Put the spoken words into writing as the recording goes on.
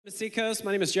Seacoast.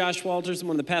 My name is Josh Walters. I'm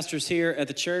one of the pastors here at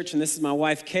the church, and this is my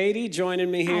wife, Katie,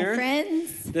 joining me here. Hi,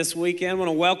 friends. This weekend. I want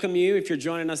to welcome you if you're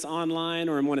joining us online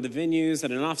or in one of the venues at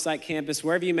an offsite campus,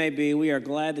 wherever you may be. We are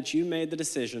glad that you made the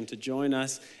decision to join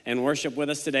us and worship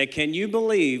with us today. Can you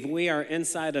believe we are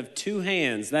inside of 2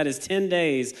 hands? That is 10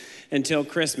 days until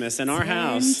Christmas. In our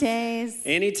house, 10 days.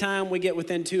 Anytime we get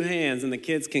within 2 hands and the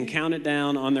kids can count it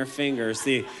down on their fingers,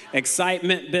 the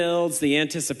excitement builds, the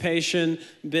anticipation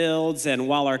builds, and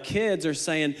while our kids are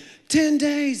saying 10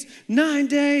 days, 9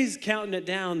 days, counting it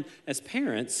down as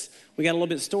parents, we got a little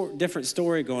bit different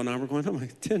story going on. We're going, oh my,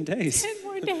 10 days. 10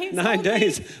 more days. 9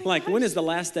 days. Like, when is the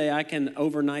last day I can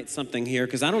overnight something here?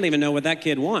 Because I don't even know what that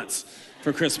kid wants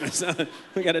for Christmas.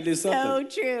 We got to do something.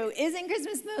 So true. Isn't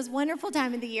Christmas the most wonderful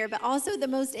time of the year, but also the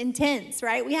most intense,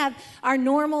 right? We have our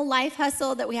normal life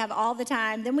hustle that we have all the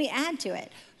time. Then we add to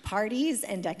it parties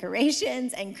and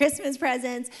decorations and Christmas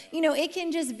presents. You know, it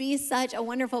can just be such a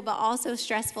wonderful but also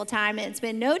stressful time. And it's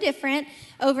been no different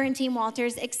over in Team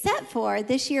Walters, except for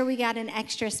this year we got an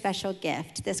extra special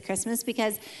gift this Christmas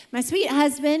because my sweet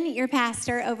husband, your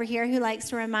pastor over here, who likes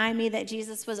to remind me that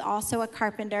Jesus was also a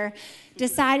carpenter,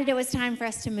 decided it was time for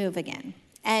us to move again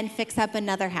and fix up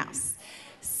another house.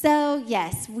 So,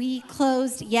 yes, we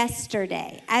closed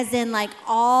yesterday, as in like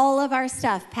all of our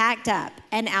stuff packed up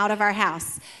and out of our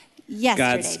house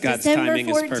yesterday, God's December timing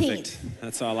 14th. is perfect.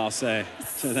 That's all I'll say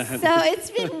to that. So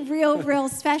it's been real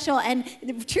special. And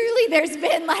truly, there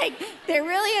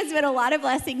really has been a lot of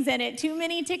blessings in it. Too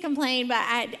many to complain, but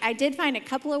I did find a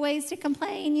couple of ways to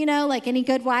complain, you know, like any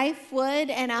good wife would.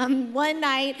 And one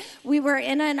night we were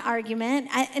in an argument,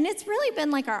 and it's really been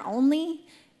like our only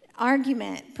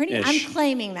argument. I'm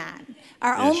claiming that.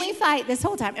 Our only fight this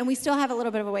whole time, and we still have a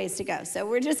little bit of a ways to go. So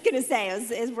we're just going to say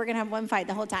is we're going to have one fight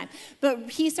the whole time. But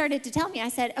he started to tell me, I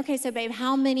said, okay, so babe,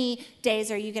 how many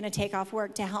days are you going to take off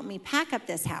work to help me pack up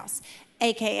this house?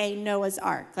 AKA Noah's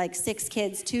Ark, like 6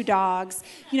 kids, 2 dogs.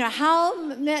 You know,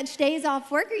 how much days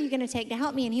off work are you going to take to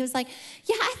help me? And he was like,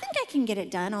 yeah, I think I can get it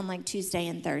done on like Tuesday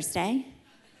and Thursday.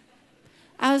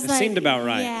 I was it seemed about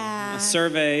right. Yeah. I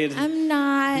surveyed. I'm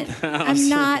not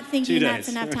thinking that's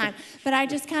enough time. But I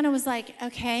just kind of was like,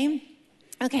 okay.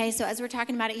 So as we're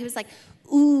talking about it, he was like,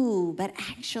 ooh, but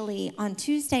actually on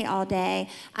Tuesday all day,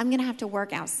 I'm going to have to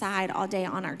work outside all day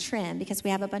on our trim because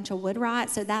we have a bunch of wood rot.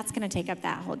 So that's going to take up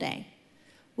that whole day.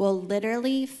 Well,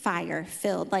 literally fire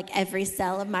filled like every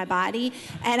cell of my body.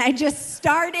 And I just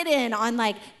started in on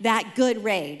like that good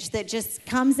rage that just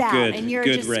comes out and you're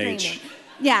just rage. Screaming.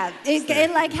 Yeah, it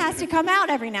like has to come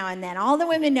out every now and then. All the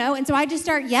women know. And so I just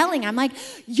start yelling. I'm like,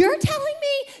 you're telling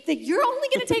me that you're only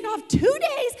going to take off 2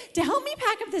 days to help me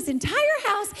pack up this entire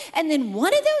house. And then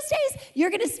one of those days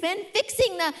you're going to spend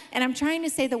fixing and I'm trying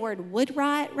to say the word wood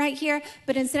rot right here.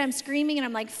 But instead I'm screaming and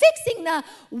I'm like, fixing the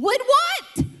wood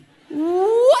what?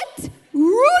 What?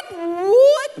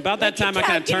 About that time I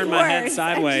kind of turned my head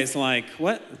sideways like,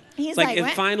 what? He's like it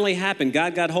what? finally happened.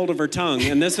 God got hold of her tongue.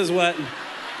 And this is what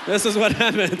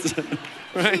happens,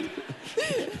 right?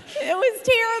 It was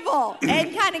terrible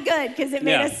and kind of good because it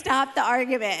made us stop the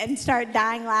argument and start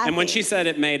dying laughing. And when she said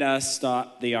it made us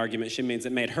stop the argument, she means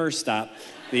it made her stop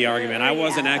the argument. I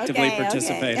wasn't actively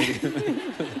participating.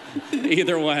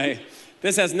 Either way.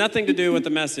 This has nothing to do with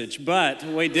the message, but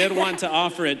we did want to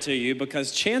offer it to you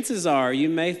because chances are you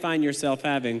may find yourself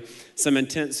having some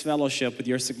intense fellowship with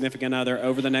your significant other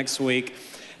over the next week.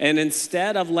 And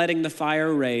instead of letting the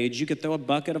fire rage, you could throw a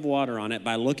bucket of water on it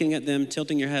by looking at them,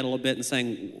 tilting your head a little bit and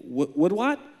saying, would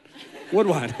what? Would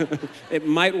what? It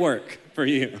might work for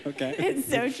you, okay? It's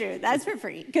so true. That's for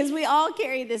free. Because we all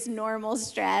carry this normal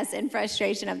stress and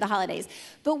frustration of the holidays.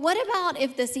 But what about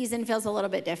if the season feels a little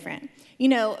bit different? You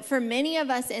know, for many of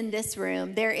us in this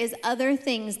room, there is other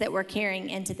things that we're carrying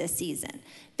into this season.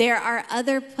 There are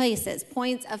other places,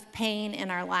 points of pain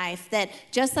in our life that,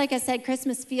 just like I said,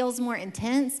 Christmas feels more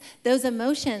intense. Those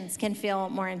emotions can feel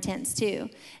more intense too.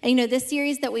 And you know, this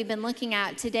series that we've been looking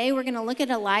at, today we're going to look at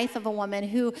a life of a woman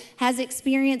who has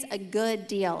experienced a good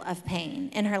deal of pain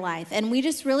in her life. And we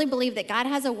just really believe that God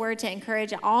has a word to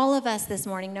encourage all of us this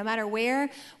morning, no matter where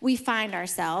we find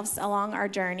ourselves along our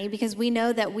journey, because we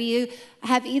know that we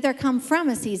have either come from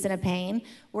a season of pain,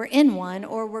 we're in one,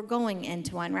 or we're going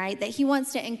into one, right? That he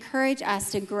wants to encourage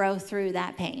us to grow through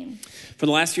that pain. For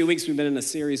the last few weeks, we've been in a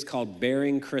series called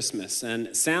Bearing Christmas, and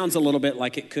it sounds a little bit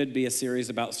like it could be a series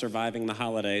about surviving the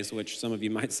holidays, which some of you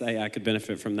might say I could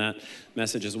benefit from that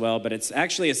message as well, but it's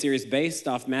actually a series based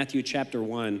off Matthew chapter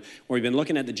 1, where we've been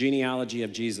looking at the genealogy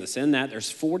of Jesus. In that, there's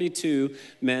 42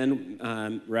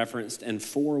 men referenced and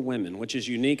 4 women, which is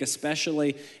unique,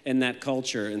 especially in that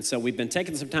culture. And so we've been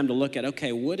taking some time to look at,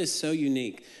 okay, what is so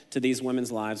unique to these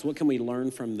women's lives? What can we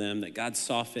learn from them that God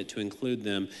saw fit to include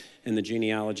them in the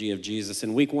genealogy of Jesus?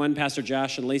 In week 1, Pastor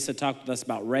Josh and Lisa talked with us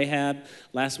about Rahab.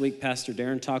 Last week, Pastor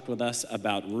Darren talked with us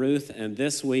about Ruth. And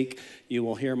this week, you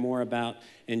will hear more about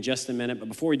in just a minute. But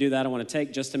before we do that, I want to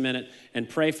take just a minute and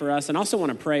pray for us, and also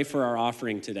want to pray for our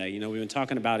offering today. You know, we've been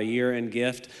talking about a year-end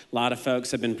gift. A lot of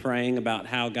folks have been praying about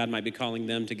how God might be calling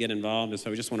them to get involved, and so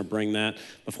we just want to bring that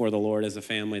before the Lord as a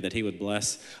family, that he would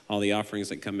bless all the offerings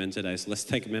that come in today. So let's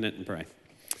take a minute and pray.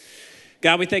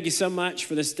 God, we thank you so much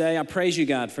for this day. I praise you,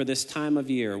 God, for this time of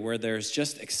year where there's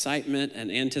just excitement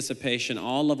and anticipation,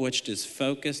 all of which is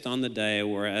focused on the day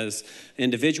where, as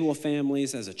individual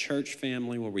families, as a church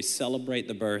family, where we celebrate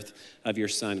the birth of your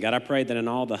son. God, I pray that in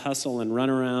all the hustle and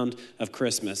runaround of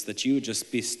Christmas, that you would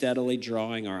just be steadily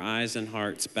drawing our eyes and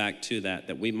hearts back to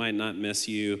that we might not miss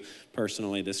you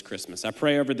personally this Christmas. I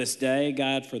pray over this day,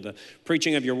 God, for the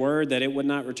preaching of your word, that it would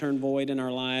not return void in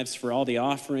our lives, for all the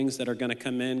offerings that are going to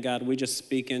come in. God, we just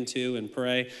speak into and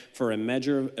pray for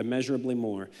immeasurably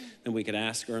more than we could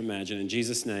ask or imagine. In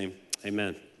Jesus' name,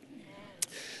 amen.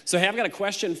 So hey, I've got a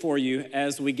question for you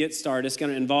as we get started. It's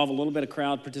going to involve a little bit of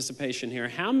crowd participation here.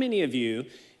 How many of you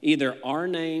either are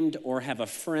named or have a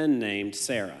friend named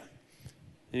Sarah?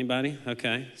 Anybody?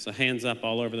 Okay, so hands up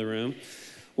all over the room.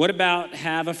 What about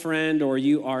have a friend or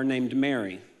you are named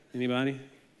Mary? Anybody?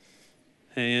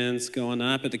 Hands going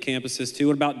up at the campuses too.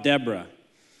 What about Deborah?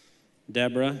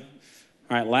 Deborah?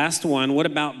 All right, last one. What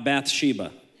about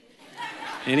Bathsheba?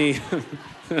 Any?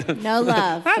 No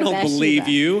love. I don't believe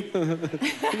you.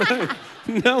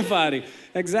 Nobody.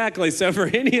 Exactly. So for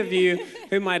any of you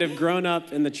who might have grown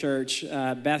up in the church,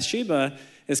 Bathsheba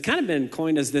has kind of been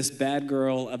coined as this bad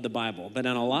girl of the Bible, but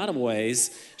in a lot of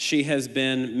ways, she has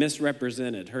been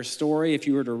misrepresented. Her story, if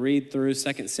you were to read through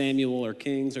 2 Samuel or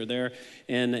Kings or there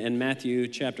in Matthew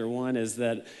chapter 1, is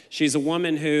that she's a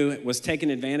woman who was taken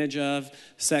advantage of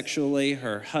sexually.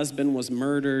 Her husband was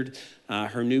murdered.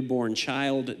 Her newborn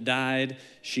child died.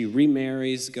 She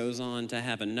remarries, goes on to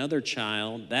have another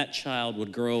child. That child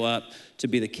would grow up to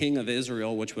be the king of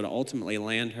Israel, which would ultimately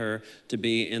land her to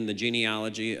be in the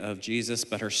genealogy of Jesus.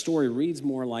 But her story reads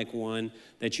more like one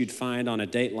that you'd find on a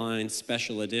Dateline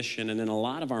special edition. And in a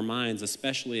lot of our minds,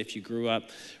 especially if you grew up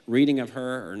reading of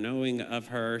her or knowing of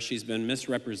her, she's been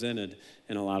misrepresented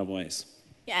in a lot of ways.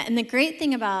 Yeah, and the great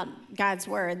thing about God's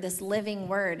word, this living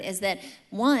word, is that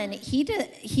one,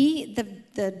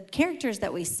 the characters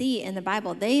that we see in the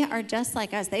Bible, they are just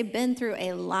like us. They've been through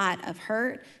a lot of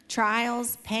hurt,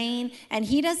 trials, pain, and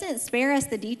he doesn't spare us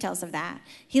the details of that.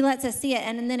 He lets us see it.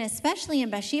 And then especially in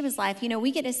Bathsheba's life, you know,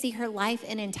 we get to see her life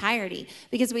in entirety,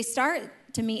 because we start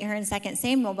to meet her in 2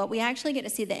 Samuel, but we actually get to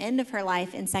see the end of her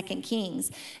life in 2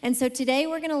 Kings. And so today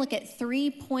we're going to look at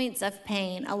 3 points of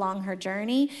pain along her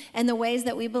journey and the ways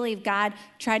that we believe God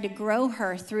tried to grow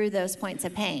her through those points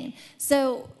of pain.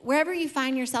 So wherever you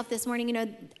find yourself this morning, you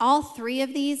know, all 3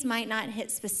 of these might not hit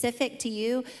specific to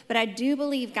you, but I do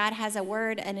believe God has a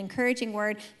word, an encouraging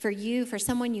word for you, for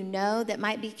someone you know that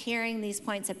might be carrying these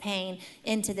points of pain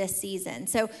into this season.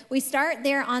 So we start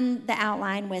there on the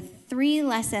outline with 3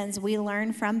 lessons we learn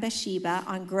from Bathsheba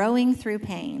on growing through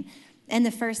pain. And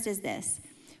the first is this: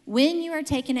 when you are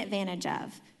taken advantage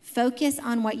of, focus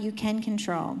on what you can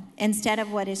control instead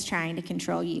of what is trying to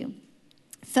control you.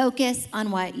 Focus on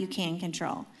what you can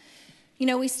control. You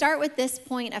know, we start with this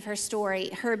point of her story,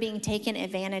 her being taken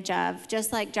advantage of,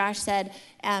 just like Josh said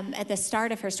at the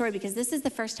start of her story, because this is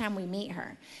the first time we meet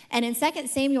her. And in 2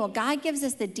 Samuel, God gives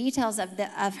us the details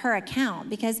of her account,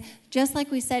 because just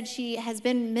like we said, she has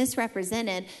been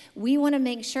misrepresented. We want to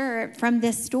make sure from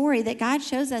this story that God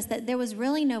shows us that there was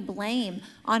really no blame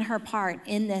on her part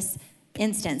in this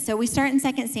instance. So we start in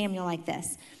 2 Samuel like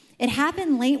this. It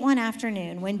happened late one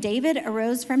afternoon when David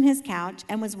arose from his couch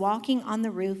and was walking on the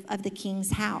roof of the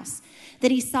king's house, that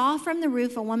he saw from the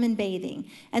roof a woman bathing,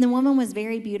 and the woman was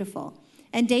very beautiful.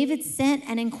 And David sent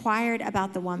and inquired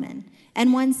about the woman.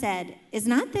 And one said, "Is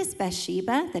not this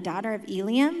Bathsheba, the daughter of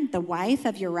Eliam, the wife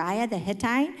of Uriah the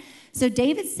Hittite?" So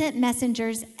David sent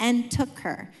messengers and took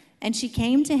her. And she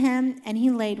came to him, and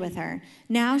he laid with her.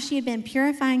 Now she had been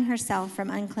purifying herself from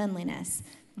uncleanliness.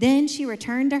 Then she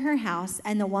returned to her house,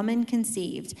 and the woman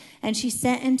conceived. And she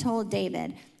sent and told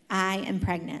David, "I am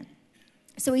pregnant."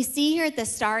 So we see here at the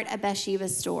start of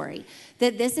Bathsheba's story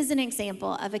that this is an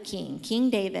example of a king, King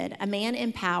David, a man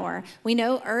in power. We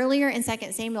know earlier in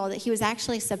 2 Samuel that he was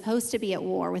actually supposed to be at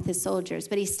war with his soldiers,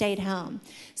 but he stayed home.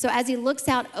 So as he looks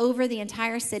out over the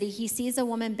entire city, he sees a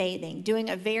woman bathing,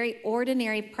 doing a very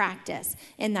ordinary practice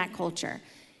in that culture.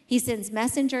 He sends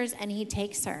messengers and he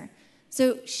takes her.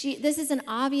 So this is an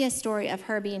obvious story of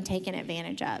her being taken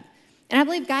advantage of. And I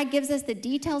believe God gives us the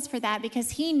details for that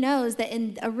because he knows that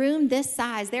in a room this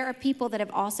size, there are people that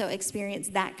have also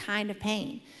experienced that kind of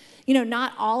pain. You know,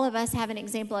 not all of us have an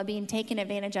example of being taken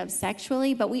advantage of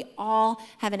sexually, but we all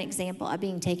have an example of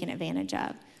being taken advantage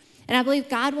of. And I believe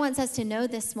God wants us to know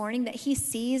this morning that he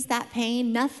sees that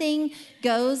pain. Nothing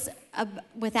goes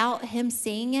without him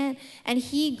seeing it, and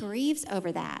he grieves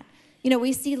over that. You know,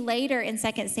 we see later in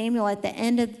 2 Samuel at the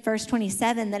end of verse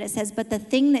 27 that it says, but the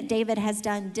thing that David has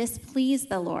done displeased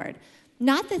the Lord.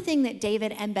 Not the thing that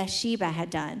David and Bathsheba had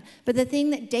done, but the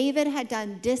thing that David had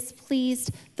done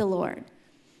displeased the Lord.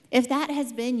 If that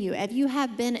has been you, if you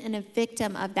have been a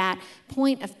victim of that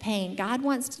point of pain, God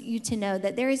wants you to know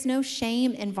that there is no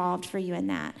shame involved for you in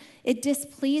that. It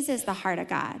displeases the heart of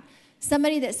God.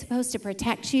 Somebody that's supposed to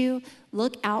protect you,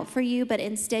 look out for you, but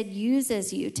instead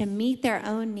uses you to meet their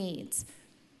own needs.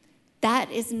 That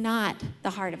is not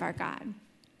the heart of our God.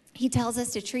 He tells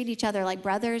us to treat each other like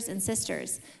brothers and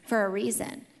sisters for a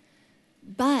reason.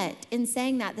 But in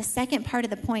saying that, the second part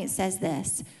of the point says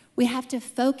this: we have to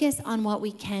focus on what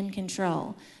we can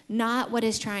control, not what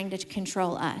is trying to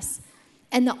control us.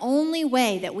 And the only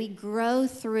way that we grow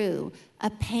through a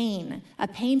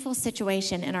painful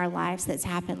situation in our lives that's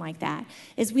happened like that,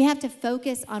 is we have to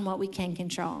focus on what we can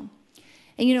control.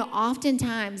 And you know,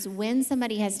 oftentimes when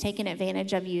somebody has taken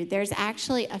advantage of you, there's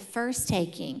actually a first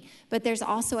taking, but there's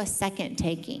also a second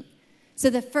taking. So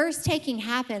the first taking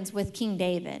happens with King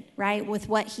David, right? With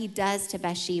what he does to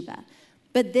Bathsheba.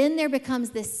 But then there becomes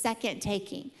this second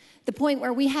taking, the point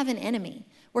where we have an enemy,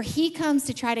 where he comes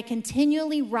to try to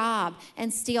continually rob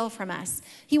and steal from us.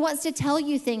 He wants to tell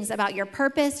you things about your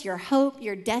purpose, your hope,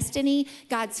 your destiny,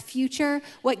 God's future,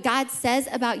 what God says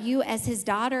about you as his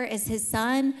daughter, as his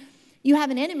son. You have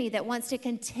an enemy that wants to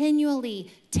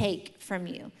continually take from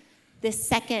you. This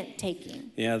second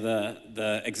taking. Yeah,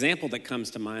 the example that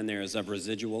comes to mind there is of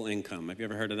residual income. Have you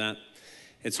ever heard of that?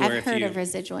 It's where I've heard of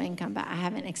residual income, but I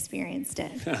haven't experienced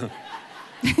it.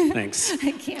 Thanks.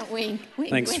 I can't wink.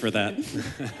 Thanks for that.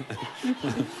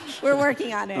 We're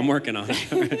working on it. I'm working on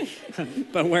it.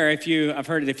 But where I've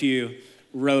heard it if you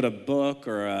wrote a book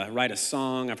or write a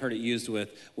song. I've heard it used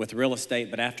with real estate,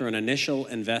 but after an initial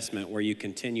investment where you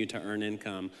continue to earn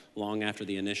income long after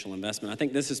the initial investment. I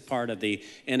think this is part of the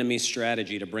enemy's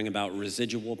strategy to bring about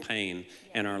residual pain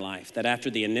in our life. That after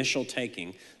the initial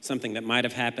taking, something that might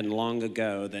have happened long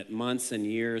ago, that months and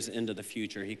years into the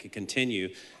future, he could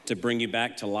continue to bring you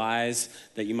back to lies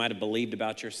that you might have believed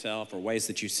about yourself or ways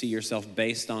that you see yourself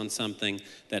based on something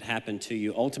that happened to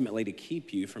you, ultimately to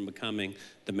keep you from becoming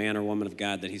the man or woman of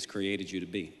God that he's created you to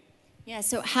be. Yeah,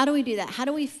 so how do we do that? How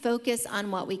do we focus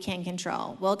on what we can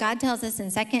control? Well, God tells us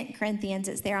in 2 Corinthians,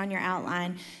 it's there on your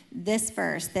outline, this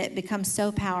verse that becomes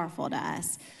so powerful to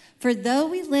us. For though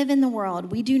we live in the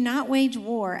world, we do not wage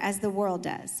war as the world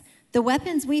does. The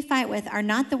weapons we fight with are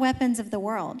not the weapons of the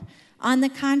world. On the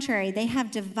contrary, they have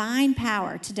divine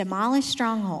power to demolish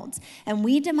strongholds, and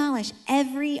we demolish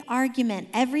every argument,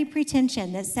 every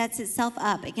pretension that sets itself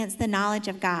up against the knowledge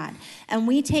of God, and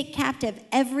we take captive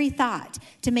every thought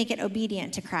to make it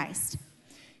obedient to Christ.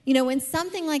 You know, when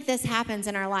something like this happens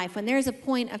in our life, when there's a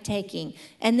point of taking,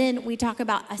 and then we talk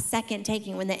about a second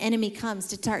taking, when the enemy comes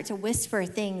to start to whisper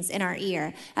things in our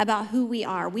ear about who we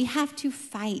are, we have to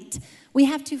fight. We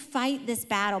have to fight this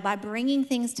battle by bringing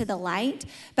things to the light,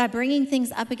 by bringing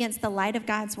things up against the light of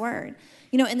God's word.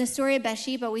 You know, in the story of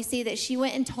Bathsheba, we see that she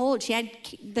went and told, she had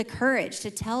the courage to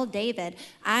tell David,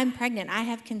 I'm pregnant, I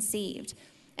have conceived.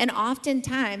 And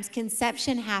oftentimes,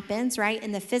 conception happens, right,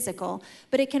 in the physical,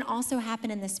 but it can also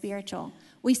happen in the spiritual.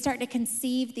 We start to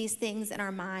conceive these things in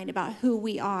our mind about who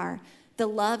we are, the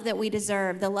love that we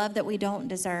deserve, the love that we don't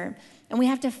deserve. And we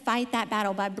have to fight that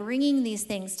battle by bringing these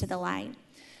things to the light.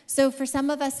 So for some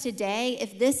of us today,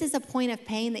 if this is a point of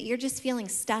pain that you're just feeling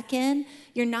stuck in,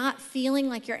 you're not feeling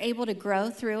like you're able to grow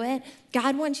through it,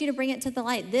 God wants you to bring it to the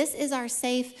light. This is our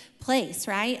safe place,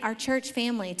 right? Our church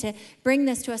family, to bring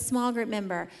this to a small group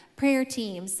member, prayer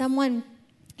team, someone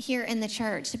here in the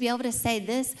church, to be able to say,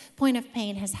 this point of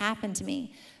pain has happened to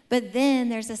me. But then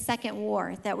there's a second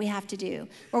war that we have to do,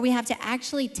 where we have to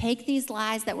actually take these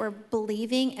lies that we're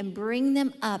believing and bring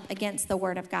them up against the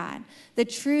word of God, the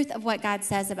truth of what God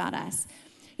says about us.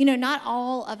 not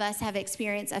all of us have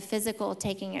experienced a physical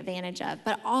taking advantage of,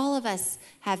 but all of us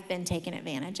have been taken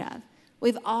advantage of.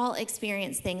 We've all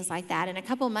experienced things like that. And a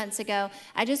couple months ago,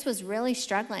 I just was really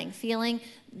struggling, feeling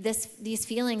these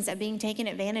feelings of being taken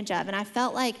advantage of. And I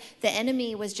felt like the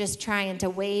enemy was just trying to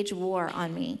wage war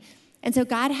on me. And so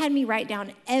God had me write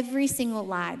down every single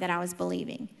lie that I was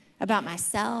believing about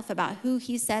myself, about who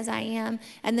he says I am.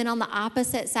 And then on the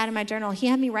opposite side of my journal, he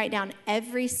had me write down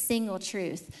every single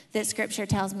truth that Scripture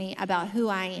tells me about who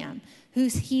I am, who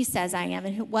he says I am,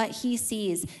 and what he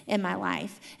sees in my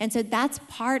life. And so that's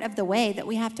part of the way that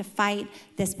we have to fight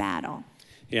this battle.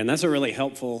 Yeah, and that's a really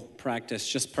helpful practice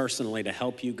just personally to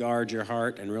help you guard your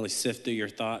heart and really sift through your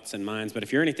thoughts and minds. But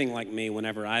if you're anything like me,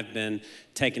 whenever I've been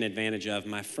taken advantage of,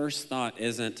 my first thought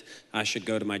isn't, I should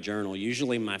go to my journal.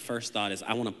 Usually my first thought is,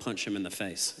 I want to punch him in the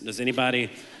face. Does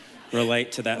anybody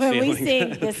relate to that feeling? When we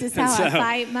sing, this is how I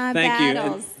fight my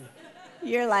battles,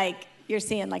 you're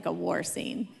seeing like a war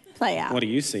scene play out. What are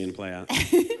you seeing play out?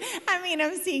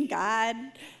 I'm seeing God,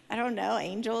 I don't know,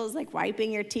 angels like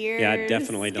wiping your tears. Yeah, I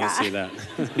definitely don't see that.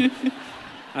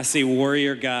 I see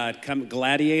warrior God,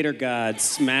 gladiator God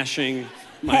smashing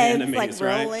my heads enemies, like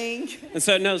right? rolling. And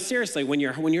so, no, seriously, when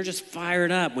you're just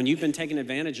fired up, when you've been taken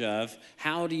advantage of,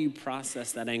 how do you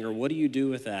process that anger? What do you do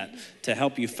with that to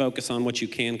help you focus on what you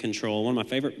can control? One of my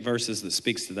favorite verses that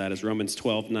speaks to that is Romans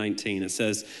 12:19. It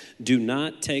says, "Do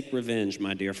not take revenge,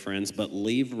 my dear friends, but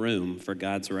leave room for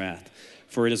God's wrath.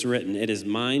 For it is written, it is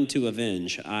mine to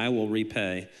avenge, I will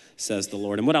repay, says the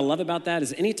Lord." And what I love about that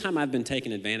is anytime I've been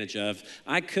taken advantage of,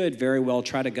 I could very well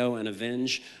try to go and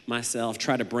avenge myself,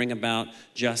 try to bring about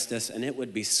justice, and it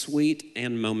would be sweet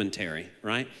and momentary,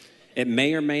 right? It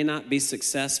may or may not be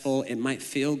successful. It might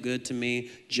feel good to me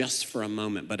just for a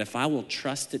moment. But if I will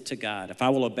trust it to God, if I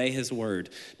will obey his word,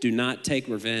 do not take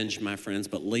revenge, my friends,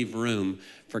 but leave room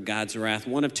for God's wrath.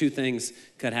 One of two things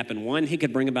could happen. One, he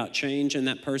could bring about change in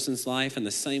that person's life in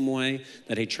the same way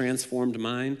that he transformed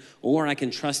mine. Or I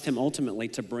can trust him ultimately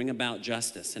to bring about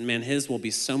justice. And man, his will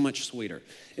be so much sweeter.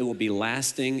 It will be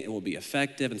lasting. It will be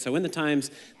effective. And so in the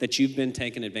times that you've been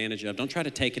taken advantage of, don't try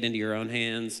to take it into your own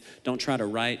hands. Don't try to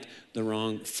right the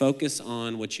wrong. Focus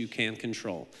on what you can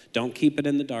control. Don't keep it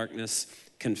in the darkness.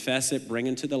 Confess it, bring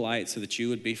it to the light so that you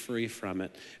would be free from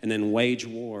it, and then wage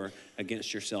war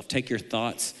against yourself. Take your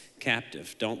thoughts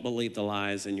captive. Don't believe the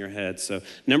lies in your head. So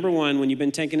number one, when you've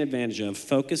been taken advantage of,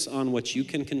 focus on what you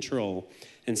can control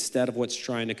instead of what's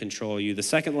trying to control you. The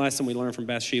second lesson we learned from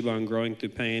Bathsheba on growing through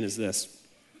pain is this.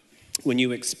 When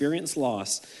you experience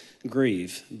loss,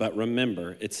 grieve, but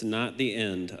remember, it's not the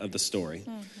end of the story.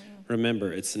 Mm-hmm.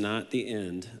 Remember, it's not the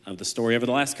end of the story. Over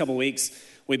the last couple weeks,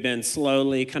 we've been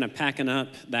slowly kind of packing up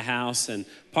the house, and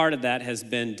part of that has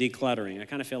been decluttering. I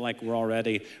kind of feel like we're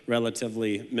already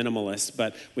relatively minimalist,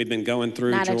 but we've been going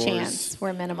through drawers. Not a chance.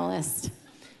 We're minimalist.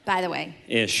 By the way,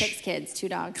 Ish. 6 kids, 2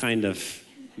 dogs. Kind of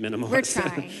minimalist. We're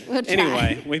trying. We'll try.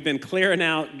 Anyway, we've been clearing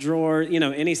out drawers,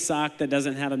 any sock that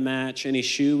doesn't have a match, any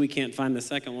shoe we can't find the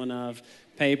second one of,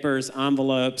 papers,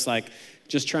 envelopes,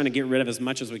 just trying to get rid of as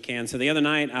much as we can. So the other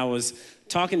night, I was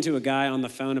talking to a guy on the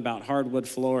phone about hardwood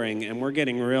flooring, and we're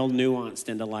getting real nuanced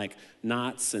into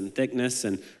knots and thickness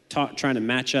and trying to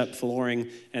match up flooring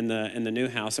in the new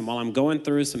house. And while I'm going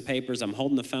through some papers, I'm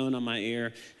holding the phone on my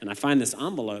ear, and I find this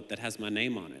envelope that has my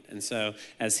name on it. And so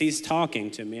as he's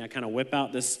talking to me, I kind of whip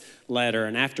out this letter,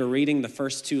 and after reading the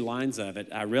first 2 lines of it,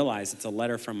 I realize it's a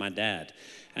letter from my dad.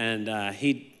 And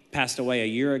he passed away a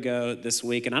year ago this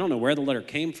week, and I don't know where the letter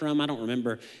came from. I don't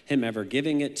remember him ever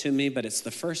giving it to me, but it's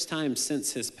the first time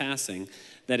since his passing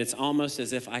that it's almost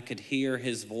as if I could hear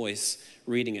his voice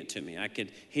reading it to me. I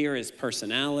could hear his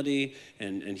personality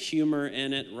and humor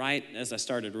in it right as I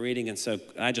started reading, and so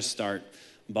I just start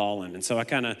bawling. And so I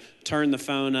kind of turned the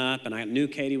phone up, and I knew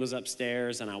Katie was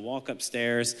upstairs, and I walk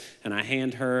upstairs, and I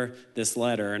hand her this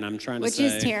letter, and I'm trying to say...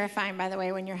 Which is terrifying, by the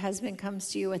way, when your husband comes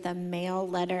to you with a mail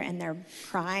letter and they're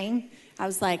crying. I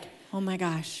was like, oh my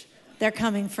gosh, they're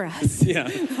coming for us. Yeah.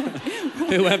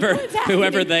 whoever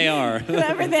they are.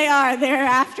 Whoever they are, they're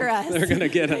after us. They're going to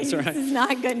get us, right? This is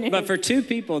not good news. But for 2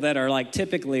 people that are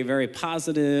typically very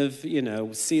positive,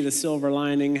 see the silver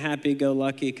lining,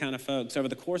 happy-go-lucky kind of folks, over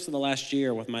the course of the last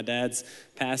year with my dad's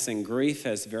passing, grief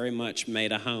has very much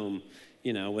made a home,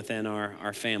 within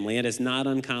our family. It is not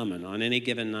uncommon on any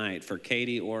given night for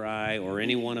Katie or I or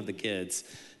any one of the kids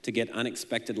to get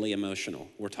unexpectedly emotional.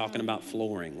 We're talking about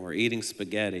flooring, we're eating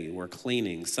spaghetti, we're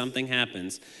cleaning, something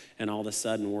happens, and all of a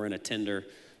sudden we're in a tender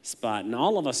spot. And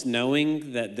all of us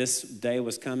knowing that this day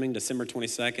was coming, December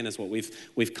 22nd is what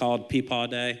we've called Peepaw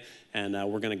Day, And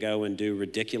we're going to go and do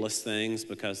ridiculous things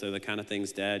because they're the kind of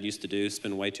things Dad used to do,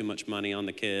 spend way too much money on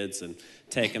the kids and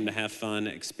take them to have fun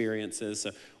experiences.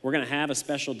 So we're going to have a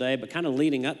special day, but kind of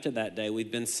leading up to that day, we've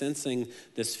been sensing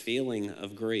this feeling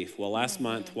of grief. Well, last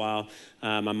month, while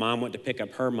my mom went to pick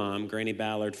up her mom, Granny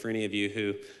Ballard, for any of you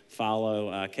who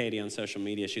follow Katie on social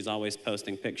media, she's always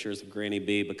posting pictures of Granny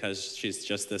B because she's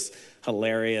just this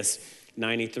hilarious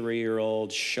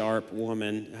 93-year-old sharp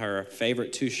woman. Her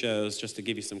favorite two shows, just to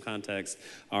give you some context,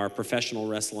 are professional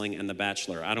wrestling and The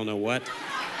Bachelor. I don't know what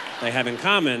they have in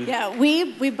common. Yeah,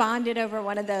 we bonded over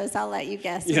one of those. I'll let you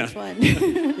guess which one.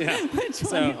 Yeah. Which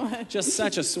one it was. Just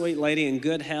such a sweet lady in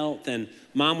good health. And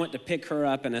Mom went to pick her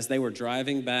up, and as they were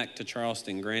driving back to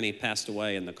Charleston, Granny passed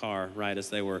away in the car right as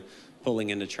they were pulling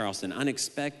into Charleston.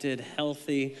 Unexpected,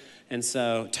 healthy, and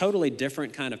so totally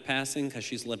different kind of passing because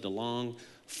she's lived a long,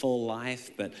 full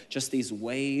life, but just these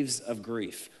waves of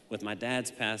grief with my dad's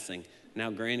passing, now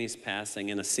Granny's passing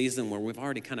in a season where we've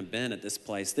already kind of been at this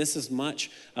place. This is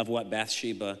much of what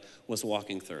Bathsheba was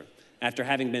walking through. After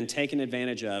having been taken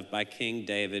advantage of by King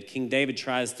David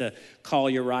tries to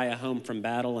call Uriah home from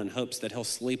battle in hopes that he'll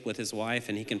sleep with his wife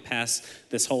and he can pass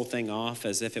this whole thing off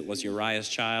as if it was Uriah's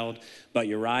child. But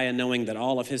Uriah, knowing that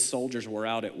all of his soldiers were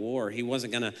out at war, he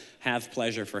wasn't going to have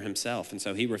pleasure for himself. And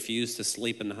so he refused to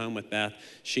sleep in the home with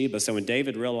Bathsheba. So when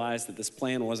David realized that this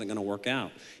plan wasn't going to work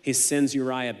out, he sends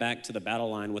Uriah back to the battle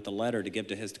line with a letter to give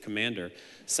to his commander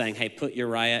saying, hey, put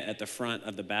Uriah at the front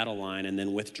of the battle line and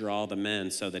then withdraw the men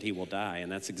so that he will die.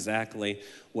 And that's exactly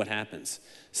what happens.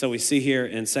 So we see here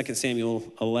in 2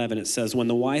 Samuel 11, it says, when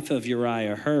the wife of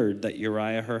Uriah heard that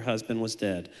Uriah, her husband, was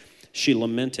dead, she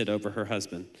lamented over her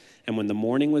husband. And when the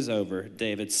mourning was over,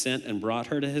 David sent and brought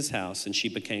her to his house, and she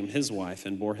became his wife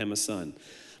and bore him a son.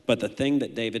 But the thing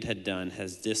that David had done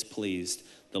has displeased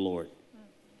the Lord.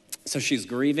 So she's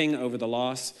grieving over the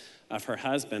loss of her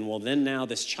husband. Well, then now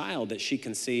this child that she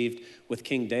conceived with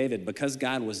King David, because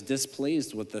God was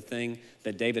displeased with the thing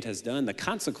that David has done, the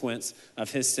consequence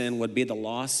of his sin would be the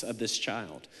loss of this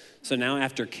child. So now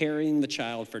after carrying the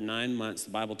child for 9 months,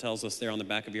 the Bible tells us there on the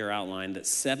back of your outline that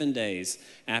 7 days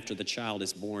after the child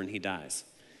is born, he dies.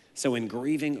 So in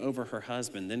grieving over her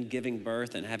husband, then giving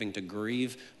birth and having to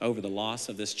grieve over the loss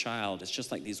of this child, it's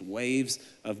just like these waves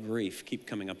of grief keep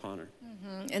coming upon her.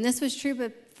 Mm-hmm. And this was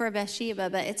true for Bathsheba,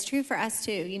 but it's true for us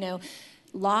too. You know,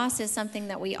 loss is something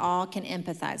that we all can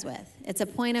empathize with. It's a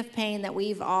point of pain that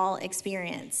we've all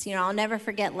experienced. You know, I'll never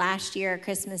forget last year,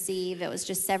 Christmas Eve. It was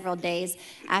just several days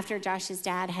after Josh's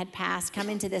dad had passed,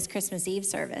 coming to this Christmas Eve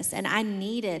service. And I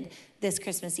needed this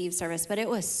Christmas Eve service, but it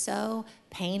was so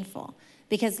painful.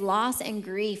 Because loss and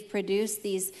grief produce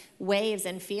these waves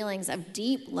and feelings of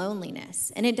deep loneliness.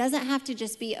 And it doesn't have to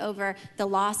just be over the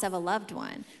loss of a loved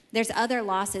one. There's other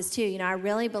losses too. You know, I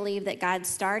really believe that God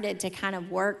started to kind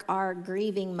of work our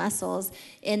grieving muscles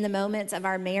in the moments of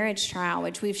our marriage trial,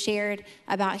 which we've shared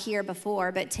about here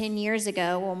before. But 10 years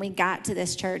ago, when we got to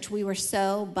this church, we were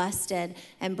so busted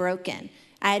and broken.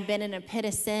 I had been in a pit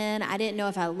of sin. I didn't know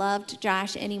if I loved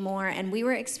Josh anymore. And we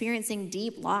were experiencing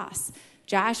deep loss.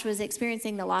 Josh was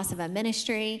experiencing the loss of a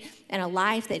ministry and a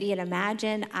life that he had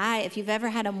imagined. If you've ever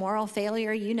had a moral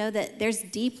failure, you know that there's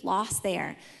deep loss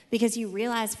there because you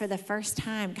realize for the first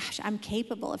time, gosh, I'm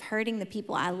capable of hurting the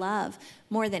people I love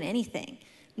more than anything.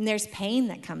 And there's pain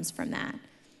that comes from that.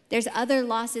 There's other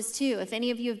losses too. If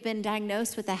any of you have been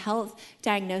diagnosed with a health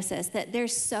diagnosis, that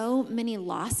there's so many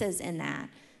losses in that.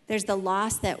 There's the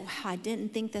loss that, wow, I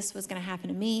didn't think this was going to happen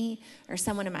to me or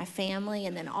someone in my family,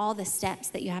 and then all the steps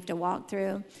that you have to walk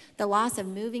through. The loss of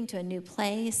moving to a new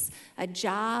place, a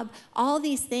job, all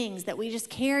these things that we just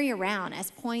carry around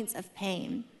as points of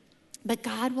pain. But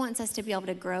God wants us to be able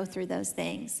to grow through those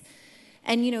things.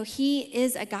 And, you know, he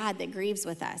is a God that grieves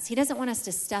with us. He doesn't want us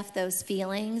to stuff those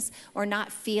feelings or not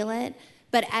feel it.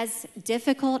 But as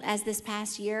difficult as this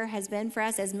past year has been for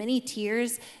us, as many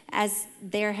tears as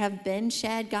there have been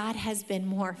shed, God has been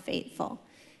more faithful.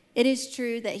 It is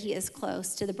true that he is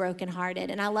close to the brokenhearted.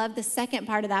 And I love the second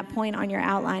part of that point on your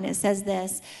outline. It says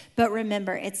this, but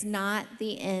remember, it's not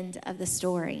the end of the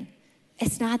story.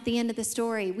 It's not the end of the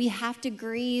story. We have to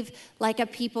grieve like a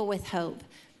people with hope.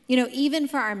 You know, even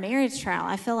for our marriage trial,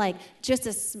 I feel like just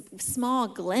a small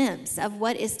glimpse of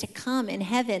what is to come in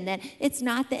heaven, that it's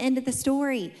not the end of the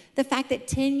story. The fact that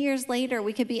 10 years later,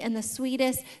 we could be in the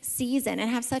sweetest season and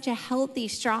have such a healthy,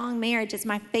 strong marriage is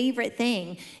my favorite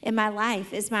thing in my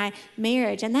life, is my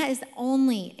marriage. And that is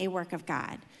only a work of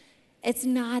God. It's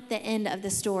not the end of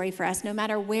the story for us, no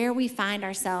matter where we find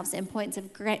ourselves in points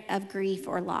of grief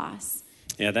or loss.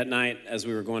 Yeah, that night as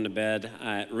we were going to bed,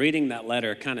 reading that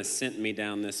letter kind of sent me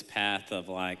down this path of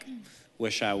like,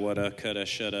 wish I woulda, coulda,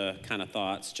 shoulda kind of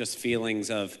thoughts, just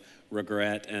feelings of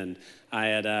regret. And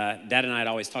Dad and I had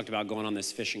always talked about going on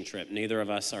this fishing trip. Neither of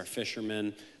us are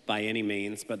fishermen by any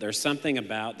means, but there's something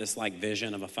about this like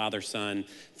vision of a father-son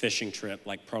fishing trip,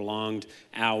 like prolonged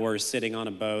hours sitting on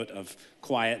a boat of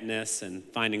quietness and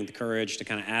finding the courage to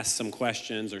kind of ask some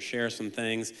questions or share some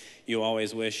things you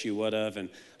always wish you would have. And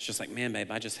it's just like, man, babe,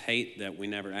 I just hate that we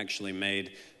never actually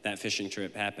made that fishing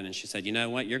trip happen. And she said, you know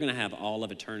what? You're going to have all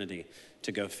of eternity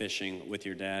to go fishing with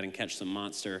your dad and catch some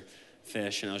monster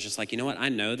fish. And I was just like, you know what? I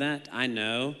know that. I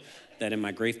know that in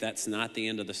my grief, that's not the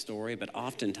end of the story, but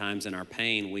oftentimes in our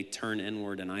pain, we turn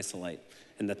inward and isolate.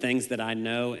 And the things that I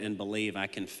know and believe I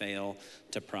can fail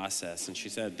to process. And she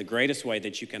said, the greatest way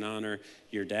that you can honor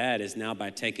your dad is now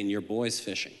by taking your boys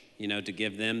fishing, you know, to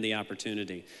give them the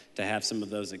opportunity to have some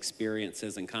of those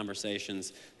experiences and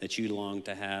conversations that you long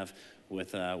to have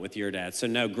with your dad. So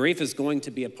no, grief is going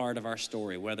to be a part of our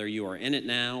story, whether you are in it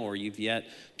now or you've yet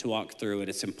to walk through it.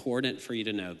 It's important for you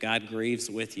to know God grieves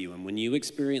with you. And when you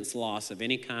experience loss of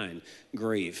any kind,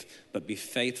 grieve, but be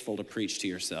faithful to preach to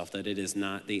yourself that it is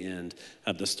not the end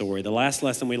of the story. The last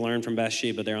lesson we learned from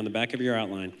Bathsheba there on the back of your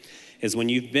outline is when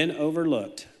you've been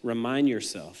overlooked, remind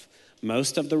yourself,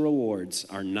 most of the rewards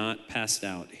are not passed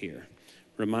out here.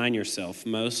 Remind yourself,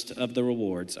 most of the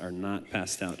rewards are not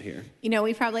passed out here. You know,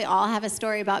 we probably all have a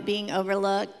story about being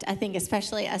overlooked. I think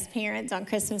especially us parents on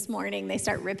Christmas morning, they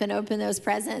start ripping open those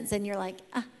presents and you're like,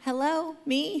 hello,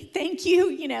 me, thank you.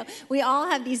 You know, we all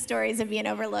have these stories of being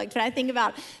overlooked. But I think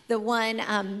about the one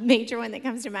major one that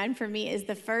comes to mind for me is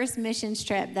the first missions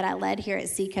trip that I led here at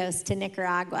Seacoast to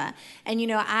Nicaragua. And, you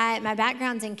know, my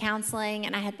background's in counseling,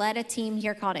 and I had led a team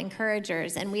here called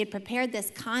Encouragers, and we had prepared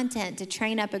this content to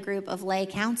train up a group of lay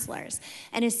counselors.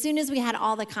 And as soon as we had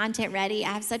all the content ready,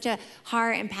 I have such a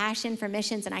heart and passion for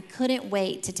missions, and I couldn't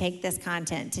wait to take this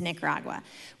content to Nicaragua.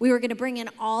 We were going to bring in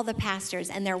all the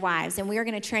pastors and their wives, and we were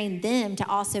going to train them to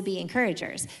also be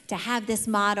encouragers, to have this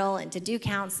model and to do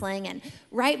counseling. And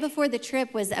right before the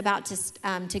trip was about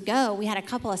to go, we had a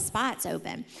couple of spots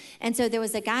open. And so there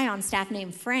was a guy on staff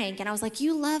named Frank, and I was like,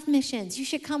 you love missions. You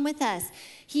should come with us.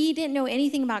 He didn't know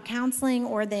anything about counseling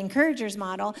or the encouragers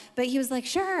model, but he was like,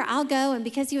 sure, I'll go. And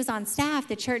because he was on staff,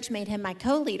 the church made him my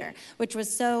co-leader, which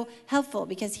was so helpful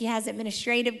because he has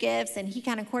administrative gifts and he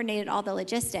kind of coordinated all the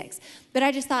logistics. But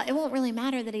I just thought it won't really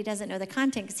matter that he doesn't know the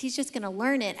content because he's just going to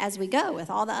learn it as we go with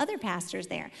all the other pastors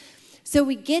there. So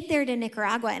we get there to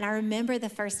Nicaragua, and I remember the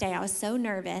first day I was so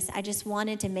nervous. I just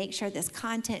wanted to make sure this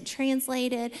content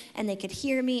translated and they could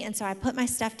hear me. And so I put my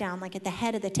stuff down like at the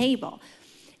head of the table.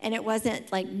 And it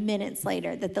wasn't like minutes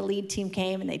later that the lead team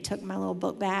came and they took my little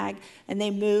book bag and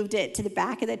they moved it to the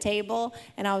back of the table.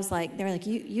 And I was like, they were like,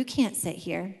 you can't sit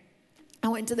here. I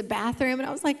went to the bathroom and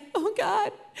I was like, oh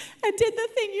God, I did the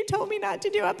thing you told me not to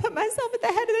do. I put myself at the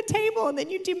head of the table and then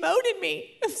you demoted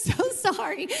me. I'm so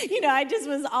sorry. You know, I just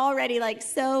was already like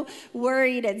so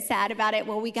worried and sad about it.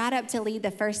 Well, we got up to lead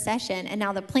the first session, and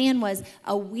now the plan was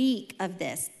a week of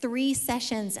this, 3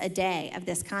 sessions a day of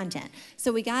this content.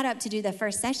 So we got up to do the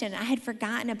first session. I had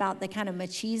forgotten about the kind of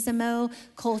machismo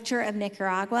culture of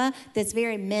Nicaragua that's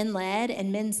very men-led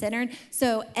and men-centered.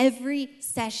 So every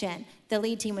session, the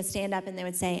lead team would stand up and they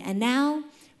would say, and now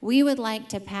we would like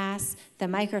to pass the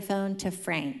microphone to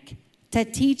Frank to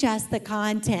teach us the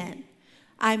content.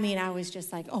 I mean, I was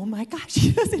just like, oh my gosh,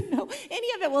 she doesn't know any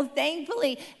of it. Well,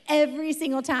 thankfully, every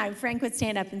single time Frank would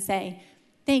stand up and say,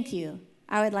 thank you.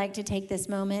 I would like to take this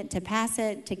moment to pass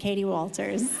it to Katie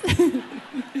Walters. Every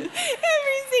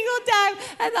single time.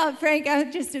 I thought, Frank, I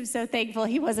just am so thankful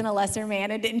he wasn't a lesser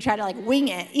man and didn't try to like wing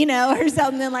it, you know, or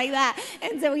something like that.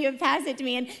 And so he would pass it to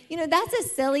me. And, you know, that's a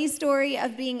silly story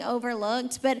of being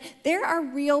overlooked, but there are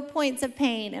real points of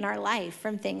pain in our life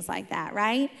from things like that,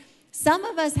 right? Some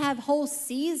of us have whole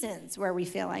seasons where we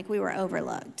feel like we were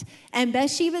overlooked. And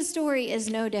Bathsheba's story is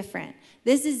no different.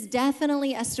 This is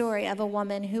definitely a story of a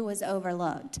woman who was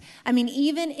overlooked. I mean,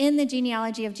 even in the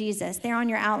genealogy of Jesus, there on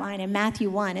your outline in Matthew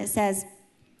 1, it says,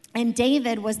 and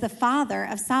David was the father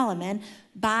of Solomon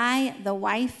by the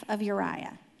wife of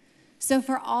Uriah. So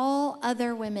for all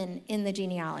other women in the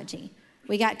genealogy,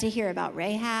 we got to hear about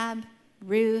Rahab,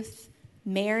 Ruth,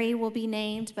 Mary will be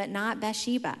named, but not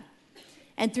Bathsheba.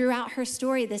 And throughout her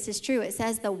story, this is true. It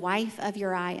says the wife of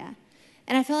Uriah.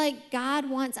 And I feel like God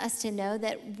wants us to know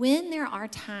that when there are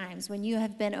times when you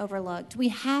have been overlooked, we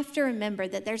have to remember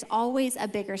that there's always a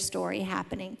bigger story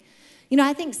happening. You know,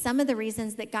 I think some of the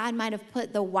reasons that God might have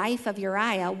put the wife of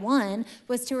Uriah, one,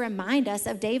 was to remind us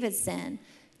of David's sin,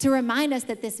 to remind us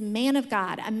that this man of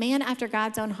God, a man after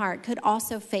God's own heart, could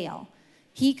also fail.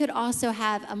 He could also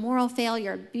have a moral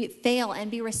fail and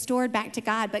be restored back to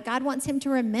God, but God wants him to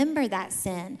remember that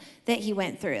sin that he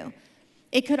went through.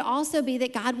 It could also be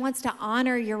that God wants to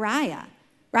honor Uriah,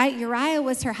 right? Uriah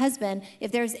was her husband.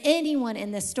 If there's anyone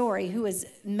in this story who was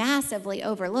massively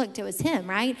overlooked, it was him,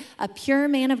 right? A pure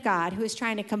man of God who was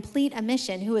trying to complete a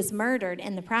mission, who was murdered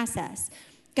in the process.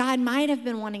 God might have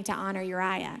been wanting to honor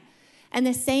Uriah. And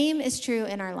the same is true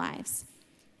in our lives.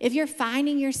 If you're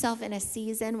finding yourself in a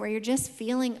season where you're just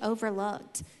feeling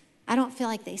overlooked, I don't feel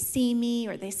like they see me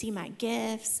or they see my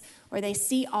gifts or they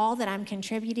see all that I'm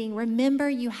contributing, remember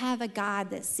you have a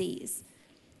God that sees.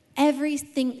 Every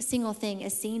single thing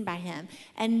is seen by him,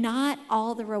 and not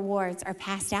all the rewards are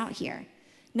passed out here.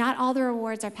 Not all the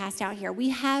rewards are passed out here. We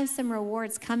have some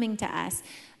rewards coming to us,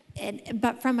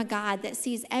 but from a God that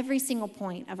sees every single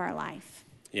point of our life.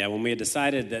 Yeah, when we had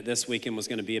decided that this weekend was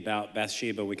going to be about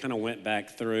Bathsheba, we kind of went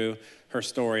back through her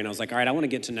story, and I was like, all right, I want to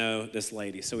get to know this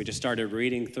lady. So we just started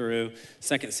reading through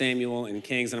 2 Samuel and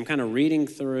Kings, and I'm kind of reading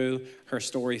through her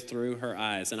story through her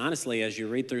eyes. And honestly, as you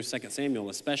read through 2 Samuel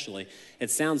especially, it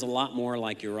sounds a lot more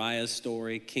like Uriah's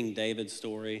story, King David's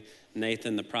story,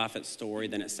 Nathan the prophet's story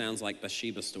than it sounds like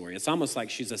Bathsheba's story. It's almost like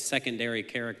she's a secondary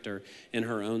character in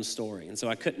her own story. And so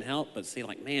I couldn't help but see,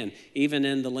 like, man, even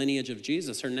in the lineage of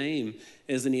Jesus, her name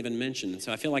isn't even mentioned. And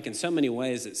so I feel like in so many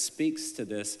ways it speaks to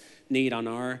this need on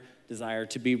our desire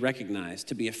to be recognized,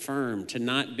 to be affirmed, to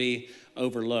not be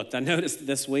overlooked. I noticed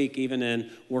this week, even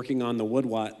in working on the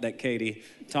woodwot that Katie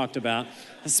talked about,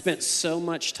 I spent so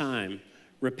much time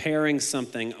repairing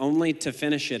something only to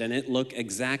finish it and it look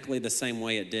exactly the same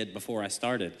way it did before I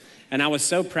started. And I was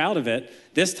so proud of it.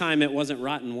 This time it wasn't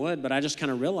rotten wood, but I just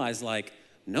kind of realized, like,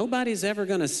 nobody's ever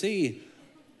going to see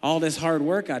all this hard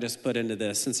work I just put into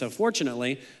this. And so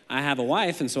fortunately, I have a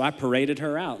wife, and so I paraded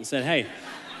her out and said, hey,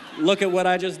 look at what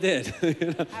I just did.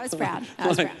 You know? I was proud. I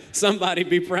was proud. Somebody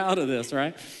be proud of this,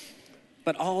 right?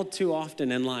 But all too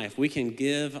often in life, we can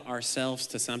give ourselves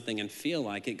to something and feel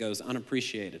like it goes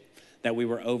unappreciated, that we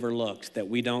were overlooked, that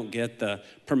we don't get the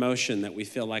promotion that we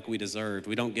feel like we deserved.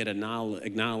 We don't get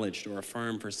acknowledged or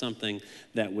affirmed for something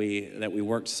that we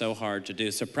worked so hard to do.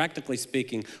 So practically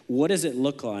speaking, what does it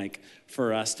look like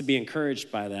for us to be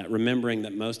encouraged by that, remembering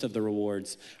that most of the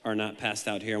rewards are not passed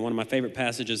out here? And one of my favorite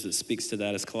passages that speaks to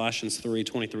that is Colossians 3,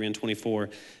 23 and 24.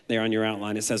 There on your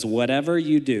outline, it says, whatever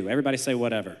you do, everybody say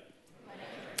whatever.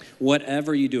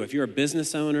 Whatever you do, if you're a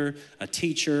business owner, a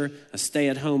teacher, a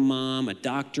stay-at-home mom, a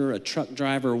doctor, a truck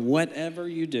driver, whatever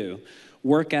you do,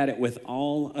 work at it with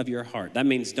all of your heart. That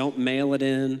means don't mail it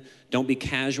in, don't be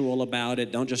casual about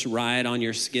it, don't just ride on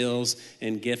your skills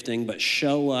and gifting, but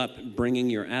show up bringing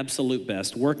your absolute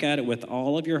best. Work at it with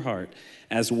all of your heart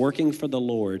as working for the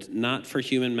Lord, not for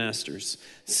human masters,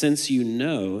 since you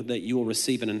know that you will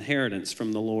receive an inheritance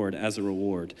from the Lord as a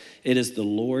reward. It is the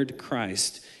Lord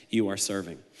Christ you are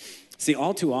serving. See,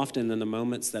 all too often in the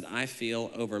moments that I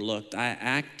feel overlooked, I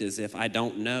act as if I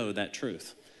don't know that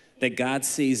truth, that God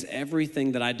sees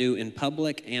everything that I do in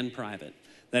public and private,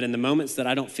 that in the moments that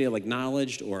I don't feel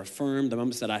acknowledged or affirmed, the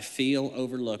moments that I feel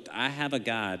overlooked, I have a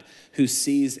God who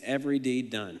sees every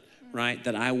deed done, right,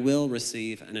 that I will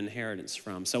receive an inheritance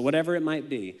from. So whatever it might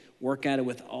be, work at it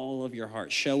with all of your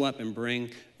heart. Show up and bring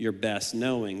your best,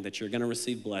 knowing that you're going to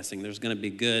receive blessing. There's going to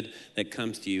be good that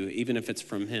comes to you, even if it's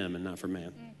from him and not from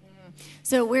man.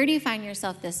 So where do you find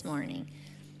yourself this morning?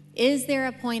 Is there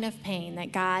a point of pain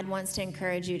that God wants to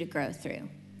encourage you to grow through?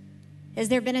 Has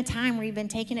there been a time where you've been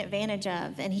taken advantage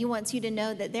of and he wants you to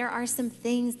know that there are some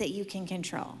things that you can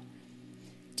control?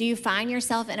 Do you find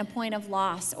yourself in a point of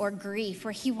loss or grief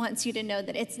where he wants you to know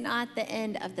that it's not the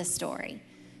end of the story?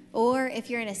 Or if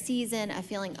you're in a season of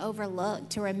feeling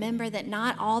overlooked, to remember that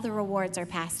not all the rewards are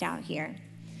passed out here.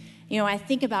 You know, I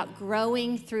think about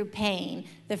growing through pain.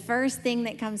 The first thing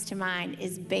that comes to mind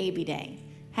is baby day.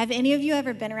 Have any of you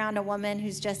ever been around a woman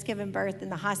who's just given birth in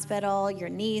the hospital, your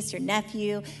niece, your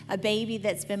nephew, a baby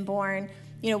that's been born?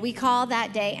 You know, we call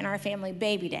that day in our family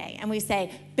baby day. And we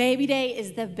say, baby day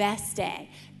is the best day.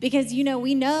 Because, you know,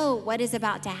 we know what is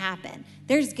about to happen.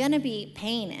 There's going to be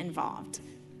pain involved.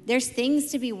 There's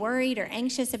things to be worried or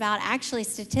anxious about. Actually,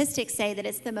 statistics say that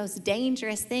it's the most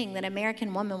dangerous thing that an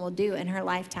American woman will do in her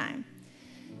lifetime.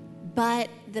 But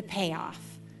the payoff,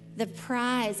 the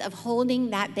prize of holding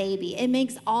that baby, it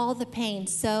makes all the pain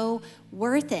so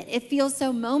worth it. It feels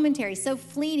so momentary, so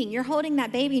fleeting. You're holding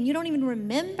that baby and you don't even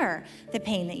remember the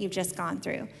pain that you've just gone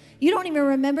through. You don't even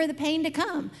remember the pain to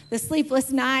come, the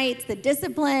sleepless nights, the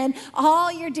discipline.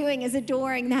 All you're doing is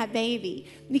adoring that baby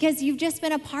because you've just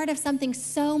been a part of something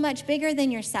so much bigger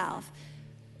than yourself,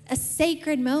 a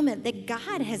sacred moment that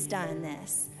God has done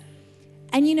this.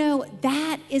 And you know,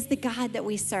 that is the God that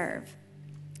we serve.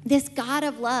 This God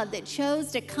of love that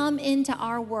chose to come into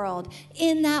our world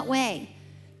in that way.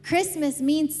 Christmas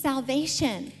means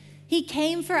salvation. He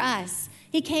came for us.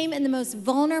 He came in the most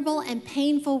vulnerable and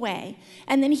painful way.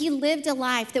 And then he lived a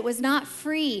life that was not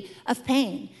free of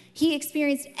pain. He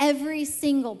experienced every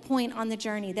single point on the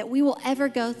journey that we will ever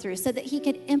go through so that he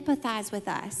could empathize with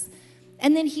us.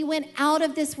 And then he went out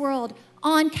of this world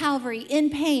on Calvary in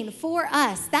pain for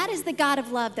us. That is the God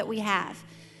of love that we have.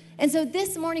 And so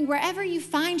this morning, wherever you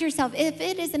find yourself, if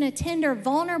it is in a tender,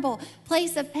 vulnerable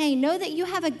place of pain, know that you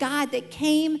have a God that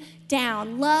came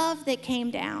down, love that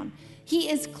came down. He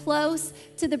is close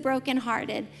to the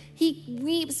brokenhearted. He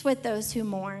weeps with those who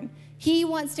mourn. He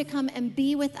wants to come and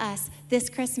be with us this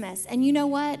Christmas. And you know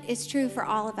what is true for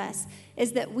all of us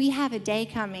is that we have a day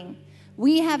coming.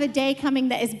 We have a day coming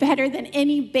that is better than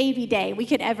any baby day we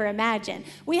could ever imagine.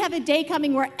 We have a day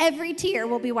coming where every tear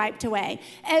will be wiped away.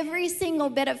 Every single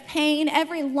bit of pain,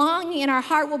 every longing in our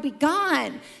heart will be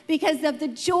gone because of the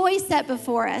joy set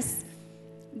before us.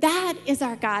 That is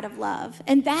our God of love.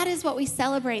 And that is what we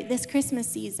celebrate this Christmas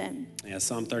season. Yeah,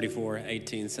 Psalm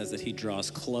 34:18 says that he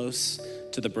draws close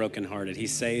to the brokenhearted. He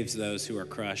saves those who are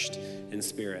crushed in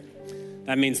spirit.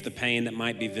 That means the pain that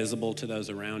might be visible to those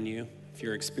around you. If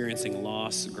you're experiencing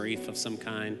loss, grief of some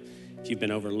kind, if you've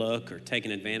been overlooked or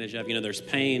taken advantage of, there's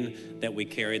pain that we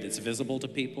carry that's visible to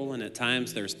people, and at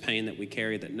times there's pain that we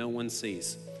carry that no one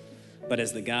sees. But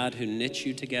as the God who knits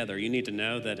you together, you need to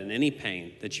know that in any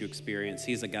pain that you experience,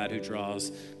 he's a God who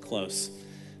draws close.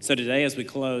 So today, as we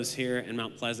close here in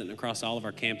Mount Pleasant and across all of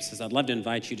our campuses, I'd love to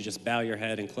invite you to just bow your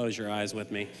head and close your eyes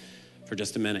with me for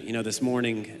just a minute. This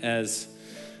morning, as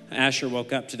Asher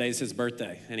woke up, today's his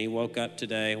birthday, and he woke up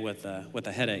today with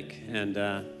a headache.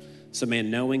 And so,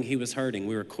 knowing he was hurting,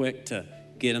 we were quick to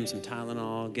get him some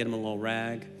Tylenol, get him a little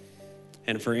rag.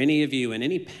 And for any of you in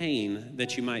any pain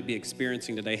that you might be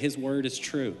experiencing today, his word is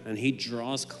true, and he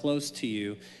draws close to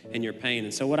you in your pain.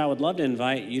 And so what I would love to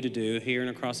invite you to do here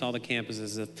and across all the campuses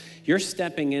is if you're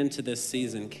stepping into this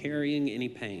season carrying any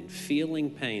pain, feeling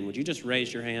pain, would you just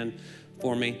raise your hand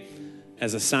for me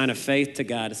as a sign of faith to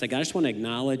God? To say, God, I just want to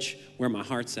acknowledge where my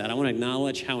heart's at. I want to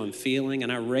acknowledge how I'm feeling,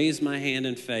 and I raise my hand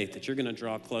in faith that you're going to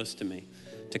draw close to me,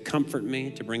 to comfort me,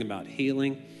 to bring about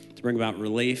healing, to bring about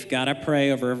relief. God, I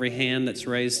pray over every hand that's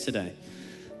raised today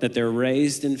that they're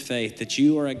raised in faith, that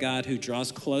you are a God who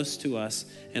draws close to us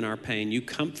in our pain. You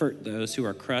comfort those who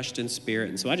are crushed in spirit.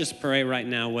 And so I just pray right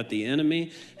now what the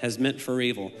enemy has meant for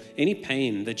evil, any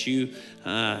pain that you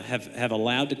have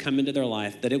allowed to come into their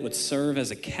life, that it would serve as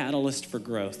a catalyst for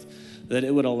growth, that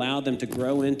it would allow them to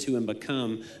grow into and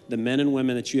become the men and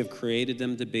women that you have created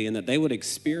them to be, and that they would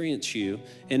experience you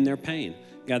in their pain.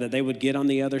 God, that they would get on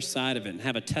the other side of it and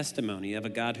have a testimony of a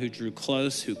God who drew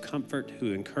close, who comforted,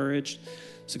 who encouraged.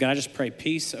 So God, I just pray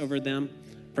peace over them,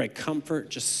 pray comfort,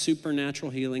 just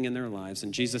supernatural healing in their lives.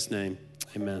 In Jesus' name,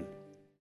 amen.